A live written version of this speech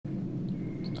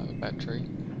Another battery.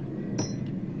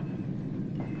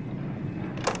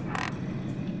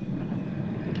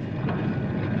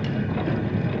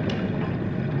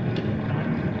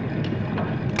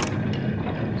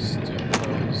 Still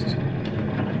closed.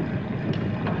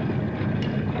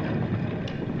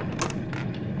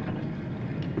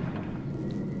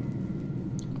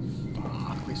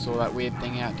 Fuck, we saw that weird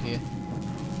thing out here.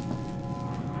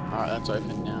 Alright, that's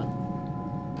open now.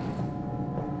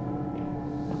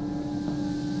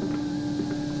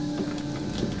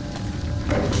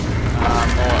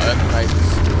 More earthquakes.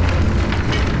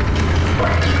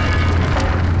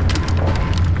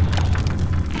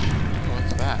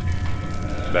 What's that?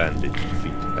 Bandaged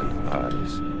feet and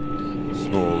eyes.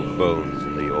 Small bones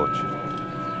in the orchard.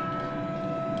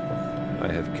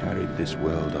 I have carried this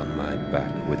world on my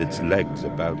back with its legs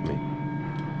about me.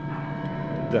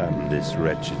 Damn this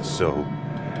wretched soul.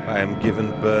 I am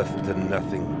given birth to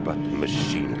nothing but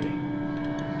machinery.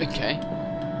 Okay.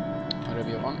 Whatever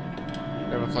you want.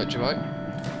 Whatever floats your boat.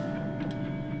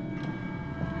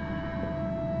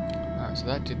 Alright, so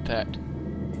that did that.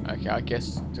 Okay, I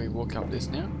guess, do we walk up this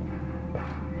now?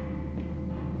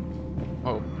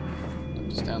 Oh,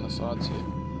 just down the sides here.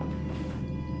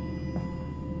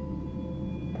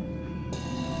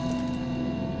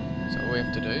 Is that all we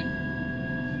have to do?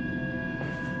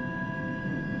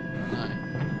 No.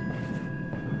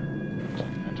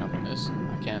 Can I jump on this? I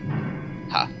can.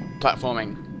 Ha!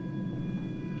 Platforming!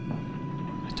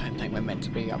 I don't think we're meant to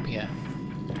be up here.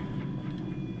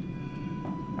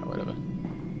 Oh, whatever.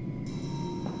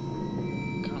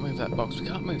 Can't move that box. We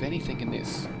can't move anything in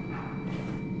this.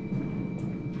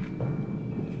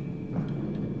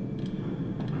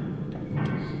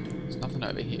 There's nothing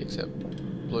over here except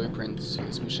blueprints for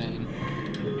this machine.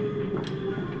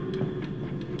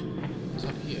 What's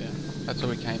up here? That's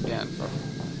where we came down from.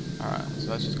 Alright, so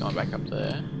that's just going back up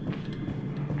there.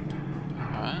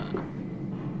 Alright.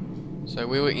 So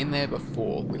we were in there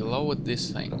before. We lowered this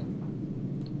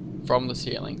thing from the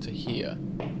ceiling to here.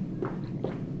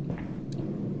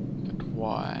 But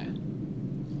why?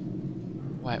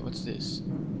 Wait, what's this?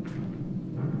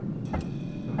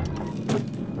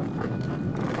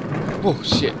 Oh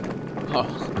shit! Oh,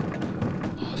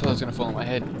 I thought I was gonna fall on my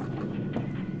head.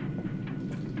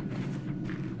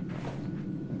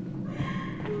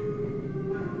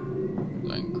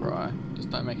 Don't cry. Just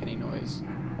don't make any noise.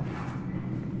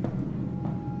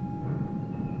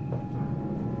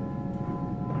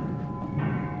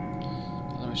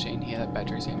 Another machine here. That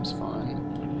battery seems fine.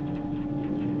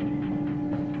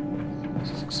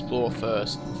 Let's just explore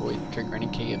first before we trigger any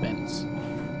key events.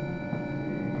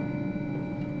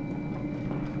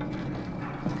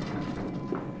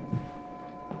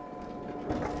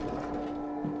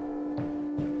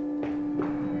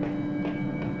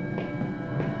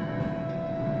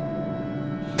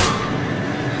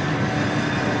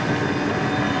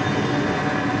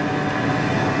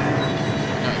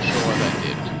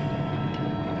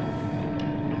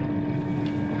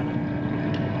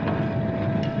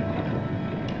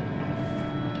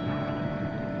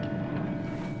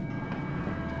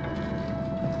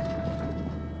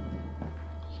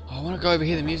 I want to go over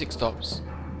here, the music stops.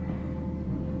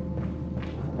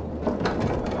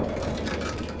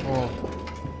 Oh.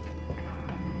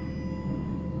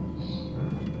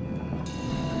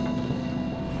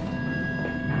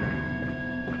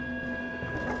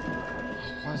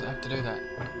 Why does it have to do that?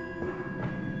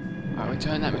 Alright, we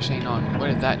turned that machine on. What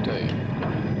did that do?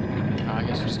 I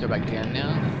guess we'll just go back down now.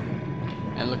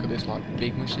 And look at this, like,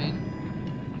 big machine.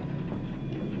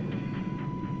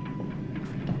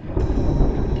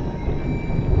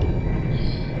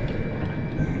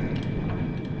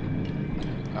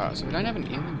 Alright, so we don't have an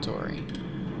inventory.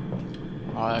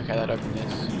 Oh, okay, that opened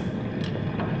this.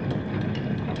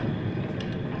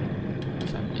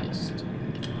 What's that missed?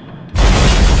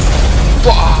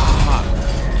 Fuck!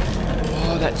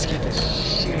 Oh, that scared the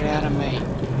shit out of me.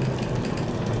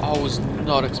 I was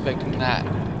not expecting that.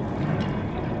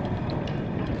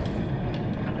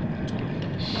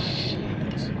 Shit.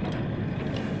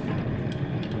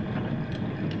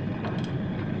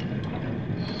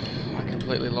 I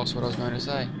completely lost what I was going to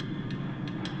say.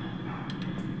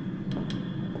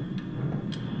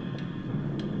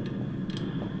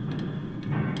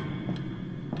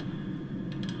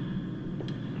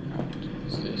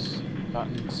 What's this?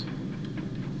 Buttons.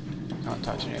 Can't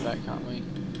touch any of that, can't we?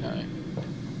 No.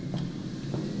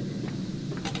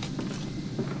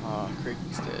 Oh,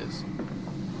 creepy stairs.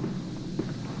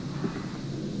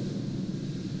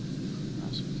 Oh,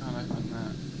 so we can't open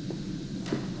that.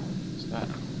 What's that?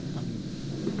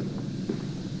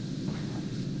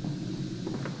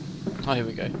 Oh, here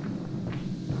we go.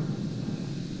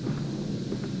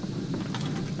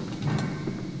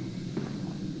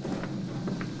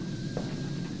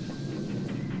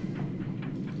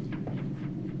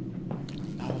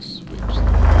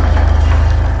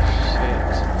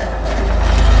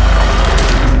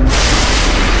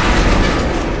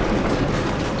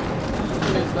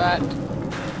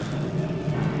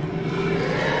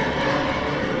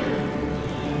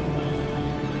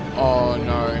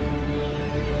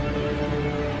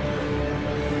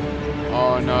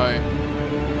 Oh no.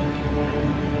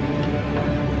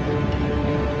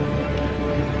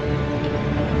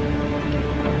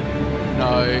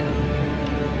 No.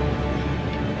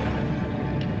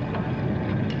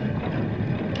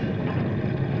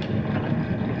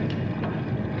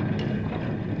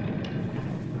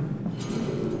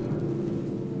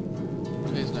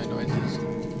 Please no noises.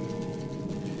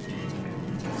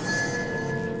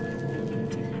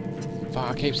 Fuck,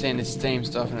 I keep seeing this Steam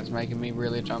stuff and it's making me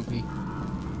really jumpy.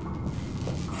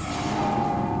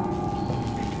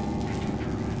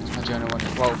 What's my journal want to...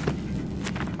 Whoa.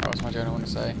 What's my journal want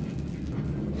to say?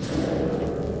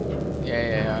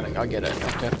 Yeah, I get it. I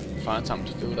have to find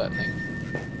something to fill that thing.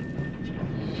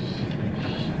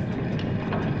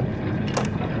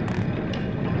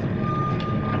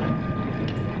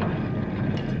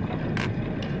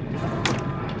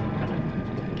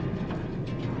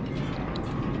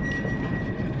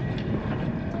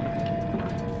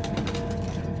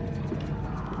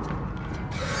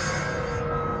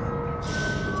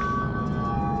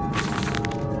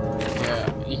 Yeah,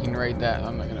 you can read that.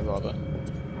 I'm not gonna bother.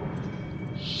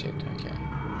 Shit, okay.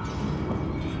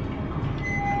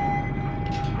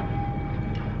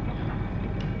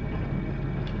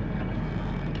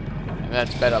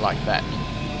 That's better like that.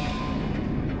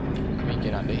 Can we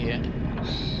get under here?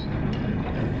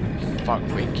 Fuck,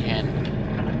 we can.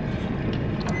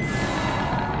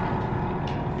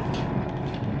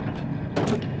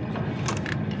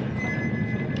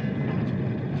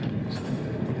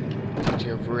 It's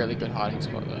a really good hiding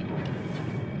spot though.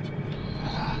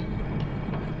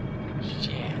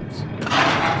 Shit.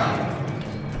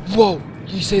 Whoa!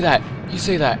 You see that? You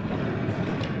see that?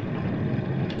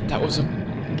 That was a... I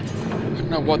don't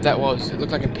know what that was. It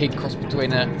looked like a pig crossed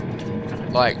between a...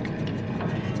 Like...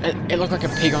 It looked like a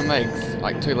pig on legs.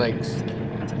 Like 2 legs.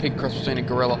 Pig crossed between a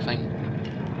gorilla thing.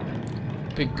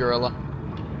 Pig gorilla.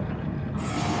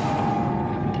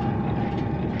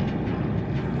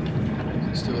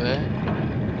 Is it still there?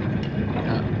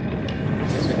 No.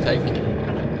 Guess we take it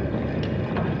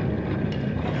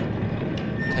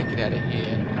out of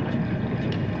here.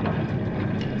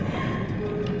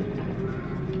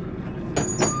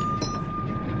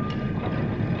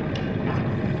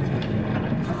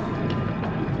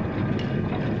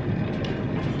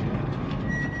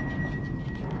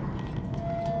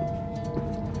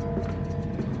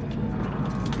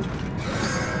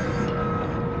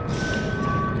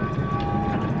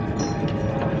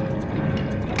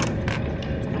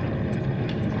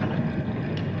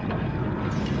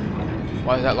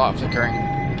 Why is that light flickering?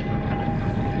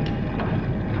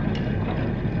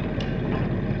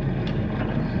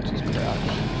 Just crouch.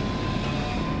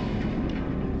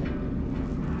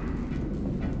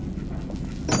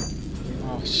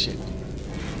 Oh shit.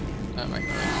 That makes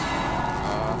noise.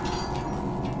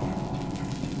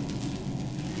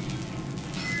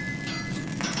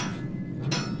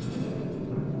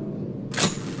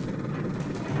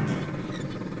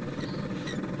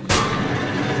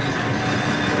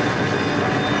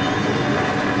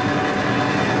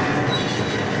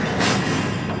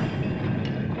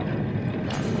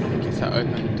 That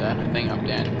opened that thing up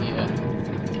down here.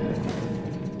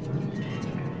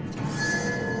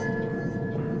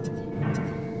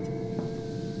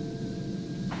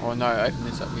 Oh no, open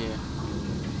this up here.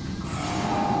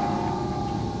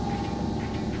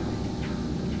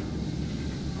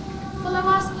 Follow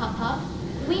us, Papa.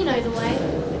 We know the way.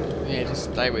 Yeah,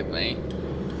 just stay with me.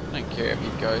 I don't care if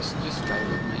you ghost, just stay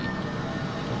with me.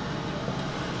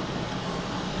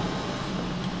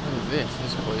 What is this?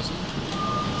 This is poison.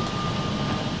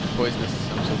 Poisonous,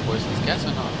 some sort of poisonous gas or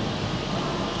not?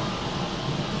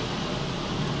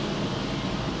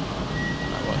 I don't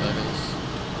know what that is.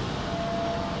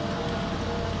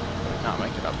 But I can't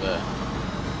make it up there.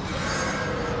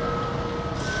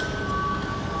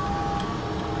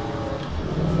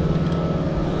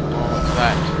 Oh, what's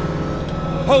that?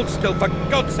 Hold still, for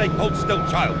God's sake, hold still,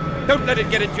 child. Don't let it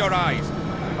get into your eyes.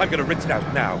 I'm gonna rinse it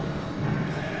out now.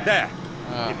 There.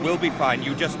 It will be fine.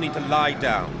 You just need to lie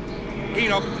down.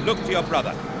 Enoch, look to your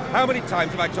brother. How many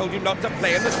times have I told you not to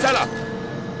play in the cellar?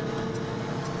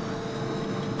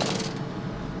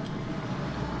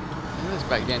 Isn't this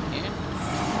back down here?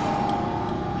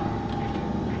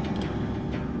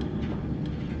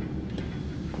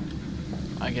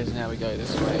 I guess now we go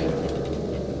this way.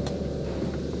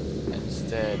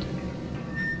 Instead.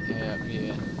 Yeah, up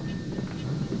here.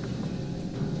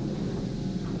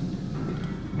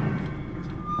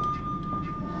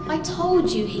 I told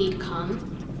you he'd come.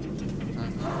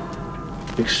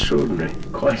 Extraordinary,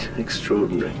 quite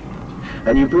extraordinary.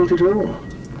 And you brought it all.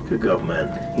 Good God,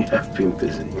 man. You have been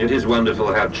busy. It is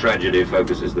wonderful how tragedy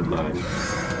focuses the mind.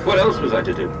 What else was I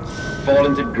to do? Fall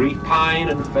into grief, pine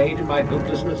and fade in my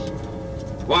hopelessness?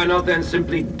 Why not then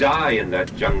simply die in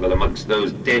that jungle amongst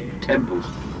those dead temples?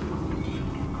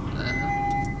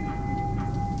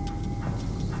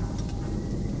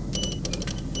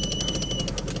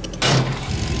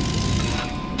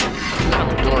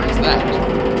 What door is that?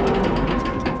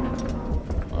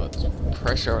 Oh, it's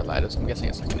pressure related, so I'm guessing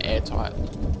it's like an airtight.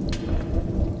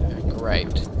 Okay, great.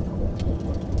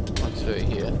 What to do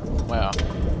here? Wow.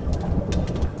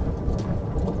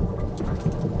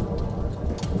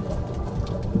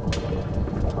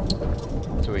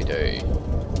 What do we do?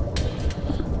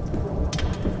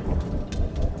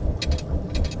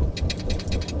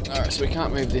 Alright, so we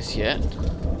can't move this yet.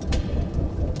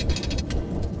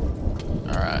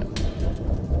 Alright.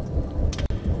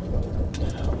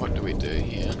 What do we do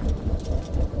here?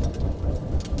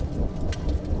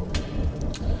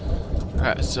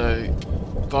 Alright, so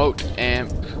volt,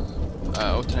 amp,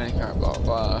 alternating current, blah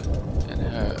blah, and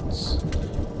hertz.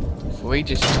 If we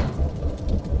just...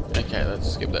 Okay,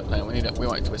 let's skip that plan. We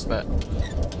won't twist that.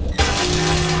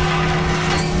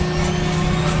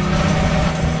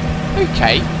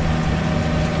 Okay.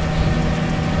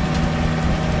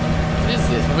 What is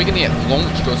this? Are we gonna get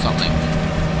launched or something?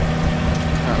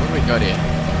 Alright, what do we got here?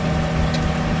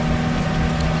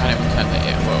 Can't even turn that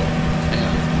yet. Whoa. Hang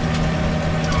on.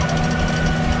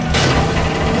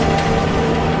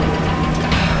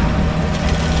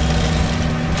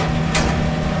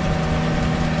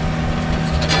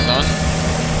 Let's turn this on.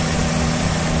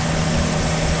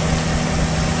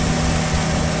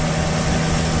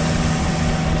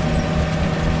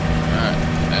 Alright,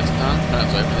 that's done.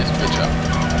 Let's open this switch up.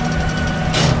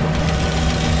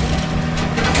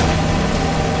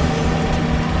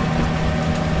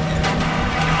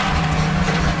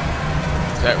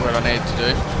 Is that what I need to do?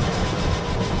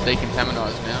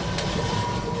 Decontaminise now.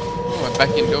 Oh, we're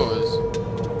back indoors.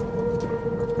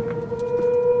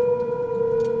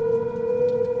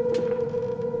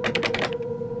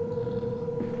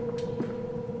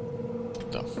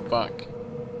 What the fuck?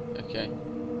 Okay.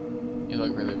 You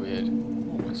look really weird.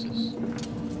 Oh, what's this?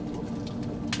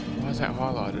 Why is that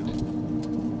highlighted?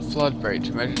 Flood breach.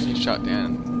 Emergency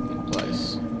shutdown in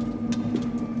place.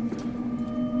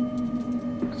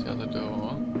 What's the other door?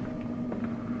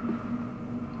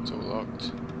 It's all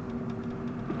locked.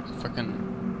 It's a fucking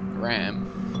ram.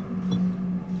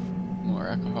 More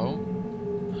alcohol.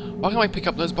 Why can't we pick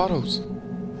up those bottles?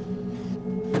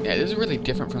 Yeah, this is really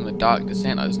different from the Dark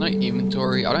Descent. There's no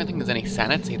inventory. I don't think there's any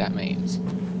sanity, that means.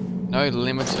 No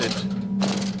limited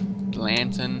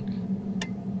lantern.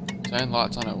 Zone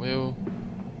lights on at will.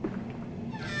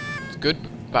 It's good,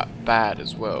 but bad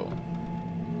as well.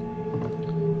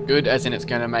 Good as in it's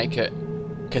going to make it...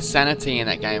 Because sanity in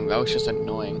that game, that was just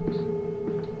annoying.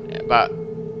 Yeah, but...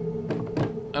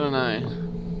 I don't know.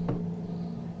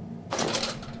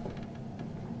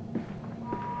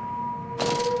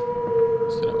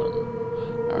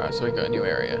 Alright, so we got a new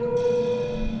area.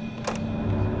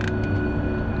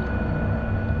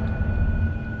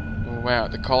 Oh, wow,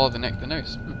 the collar, the neck, the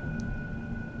nose.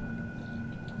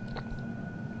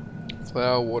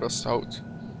 Flour, water, salt,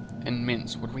 and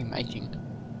mince. What are we making?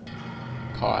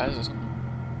 Pies or something?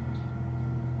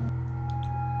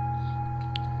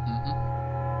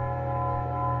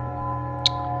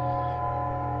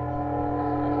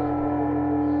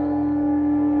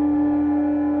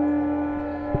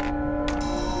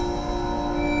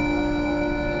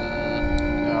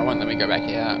 Let me go back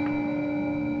out.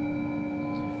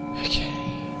 Okay.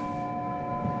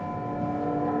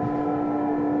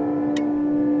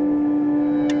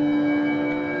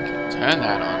 Turn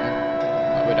that on,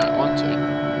 but we don't want to.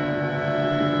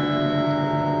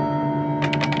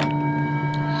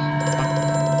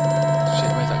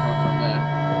 Shit, where's that coming from there?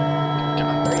 I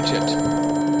can't reach it.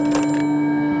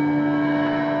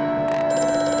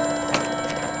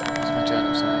 What's my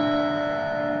journal saying?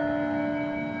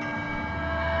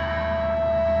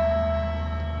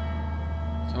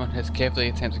 Someone has carefully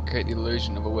attempted to create the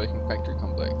illusion of a working factory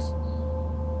complex.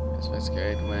 It's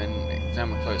investigated when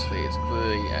examined closely, it's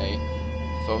clearly a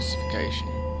falsification.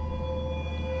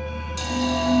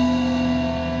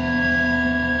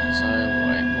 So,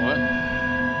 wait, what?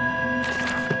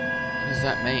 What does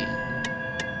that mean?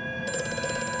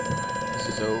 This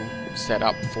is all set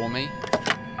up for me?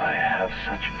 I have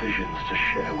such visions to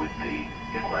share with thee.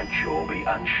 If my jaw be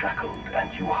unshackled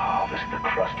and you harvest the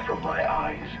crust from my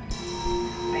eyes.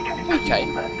 Make me Okay.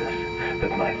 madness,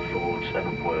 that my thoughts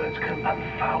and words can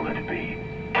unfouled be.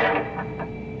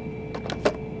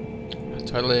 I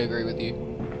totally agree with you.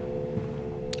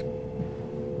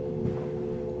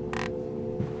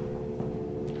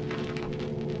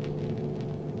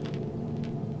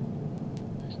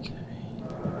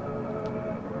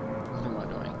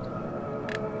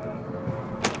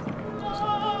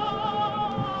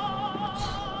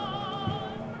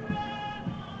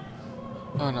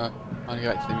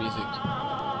 go back to the music.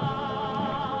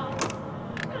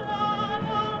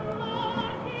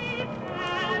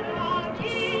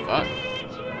 Fuck.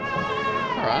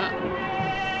 Alright.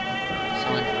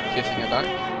 Someone kissing a duck.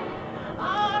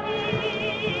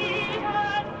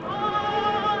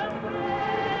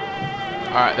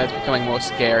 Alright, that's becoming more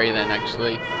scary than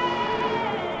actually.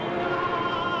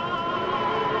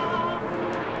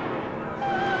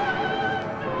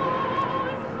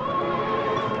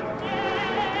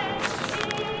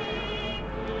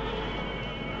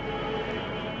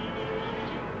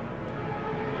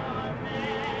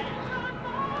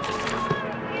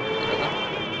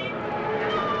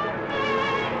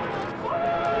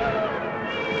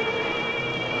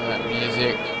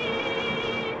 Music.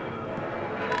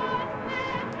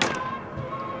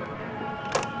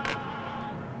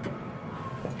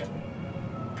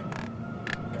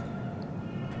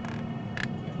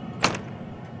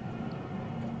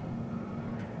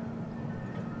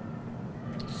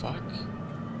 Fuck.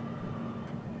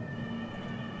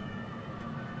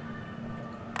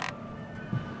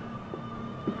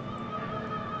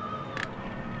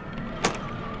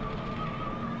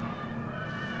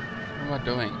 What am I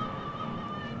doing?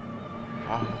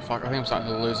 Oh fuck, I think I'm starting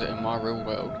to lose it in my real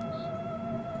world.